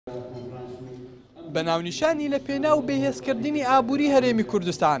بەناونیشانی لە پێناو بەهێزکردنی ئابووری هەرێمی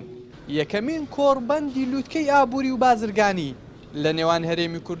کوردستان یەکەمین کۆڕبەندی لوتكەی ئابووری و بازرگانی لە نێوان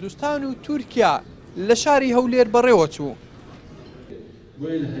هەرێمی کوردستان و توركیا لە شاری هەولێر بەڕێوەچوو.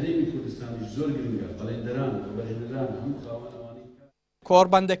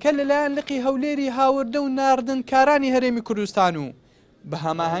 کۆڕبەندەکە لەلایەن لقی هەولێری هاوردە و ناردنکارانی هەرێمی کوردستان و بە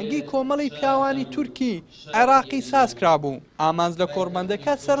هەماهەنگی کۆمەڵی پیاوانی تورکی عێراقی ساز کرابوو. ئامانج لە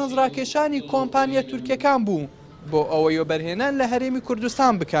کۆڕبەندەکە سەرنجڕاکێشانی کۆمپانیە تورکیەکان بوو بۆ ئەوەی وەبەرهێنان لە هەرێمی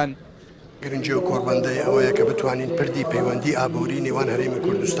کوردستان بکەن. گرنگی و کۆڕبەندەی ئەوەیە کە بتوانین پردی پەیوەندی ئابووری نێوان هەرێمی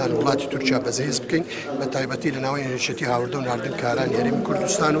کوردستان و وڵاتی تورکیا بەزەهێز بکەین، بە تایبەتی لە ناوەی هێرشەتی هاوردە و ناردنکارانی هەرێمی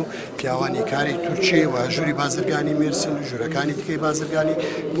کوردستان و پیاوانی کاری تورکی و ژووری بازرگانی مێرسن و ژوورەکانی دیکەی بازرگانی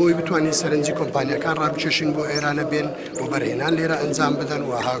بۆی بتوانین سەرنجی کۆمپانیەکان ڕابچێشین بۆ ئێرانە بێن و بەرهێنان لێرە ئەنجام بدەن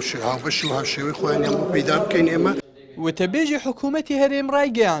و هاوبەش و هاوشێوەی خۆیان بۆ پەیدا بکەین. ئێمە وتەبێژی حکوومەتی هەرێم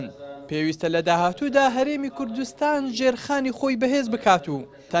ڕایگەیاند پێویستە لە داهاتوودا هەرێمی کوردستان ژێرخانی خۆی بەهێز بکات و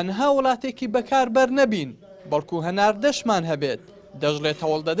تەنها وڵاتێکی بەکاربەر نەبین بەڵکو هەناردەشمان هەبێت. دەژڵێت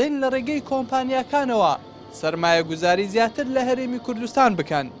هەوڵ دەدەین لە ڕێگەی کۆمپانیاکانەوە سەرمایە گوزاری زیاتر لە هەرێمی کوردستان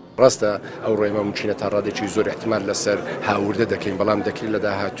بکەن. ڕاستە ئەو ڕێمە ممکنە تا ڕادێکی زۆر احتمال لەسەر هاوردە دەکەین، بەڵام دەکرێت لە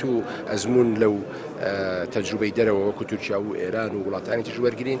داهاتوو ئەزمون لەو تەجروبەی دەرەوە وەکو تورکیا و ئێران و وڵاتانی تر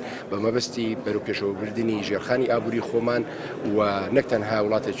وەرگرین بە مەبەستی بەرەو پێشەوەبردننی ژێرخانی ئابووری خۆمان و نەک تەنها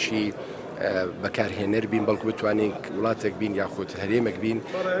وڵاتێکی بەکارهێنەر بین بەڵکو بتوانین وڵاتێک بین یاخود هەرێمێک بین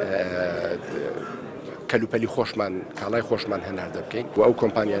کەلوپەلی خۆشمان کاڵای خۆشمان هەناردە بکەین و ئەو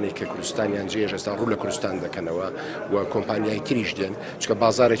کۆمپانیانەی کە کوردستانیان جێژ ئێستا ڕوو لە کوردستان دەکەنەوە و کۆمپانیای تریش دێن چکە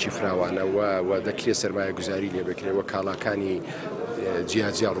بازارێکی فراوانە و دەکرێت سەرمایە گوزاری لێ بکرێت و کاڵاکانی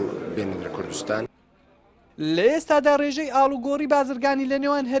جیاجیا ڕوو بێنن لە کوردستان. لە ئێستادا ڕێژەی ئاڵوگۆڕی بازرگانی لە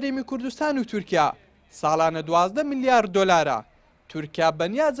نێوان هەرێمی کوردستان و تورکیا ساڵانە 12 میلیارد دۆلارە. تورکیا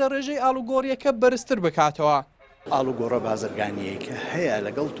بەنیازە ڕێژەی ئاڵوگۆڕیەکە بەرزتر بکاتەوە. ئاڵوگۆڕە بازرگانیەکە هەیە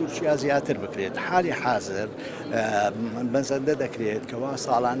لەگەڵ تورکیا زیاتر بکرێت. حالی حاضر بەزەندە دەکرێت کەوا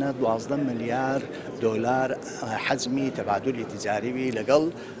ساڵانە 12 میلیارد دۆلار حەزمی تەبادولی تیجاریوی لەگەڵ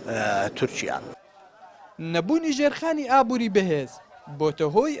تورکیا. نەبوونی ژێرخانی ئابووری بەهێز بۆتە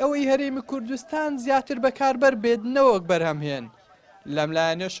هۆی ئەوەی هەرێمی کوردستان زیاتر بەکاربەر بێت نەوەک بەرهەمهێن.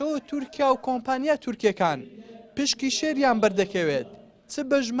 لەملایەنەشەوە تورکیا و کۆمپانیا تورکیەکان پشکی شێریان بەردەکەوێت چ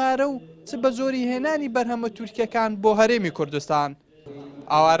بە ژمارە و چ بە زۆری هێنانی بەرهەمە تورکیەکان بۆ هەرێمی کوردستان.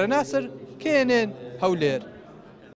 ئاوارە ناسر، کێنێن، هەولێر.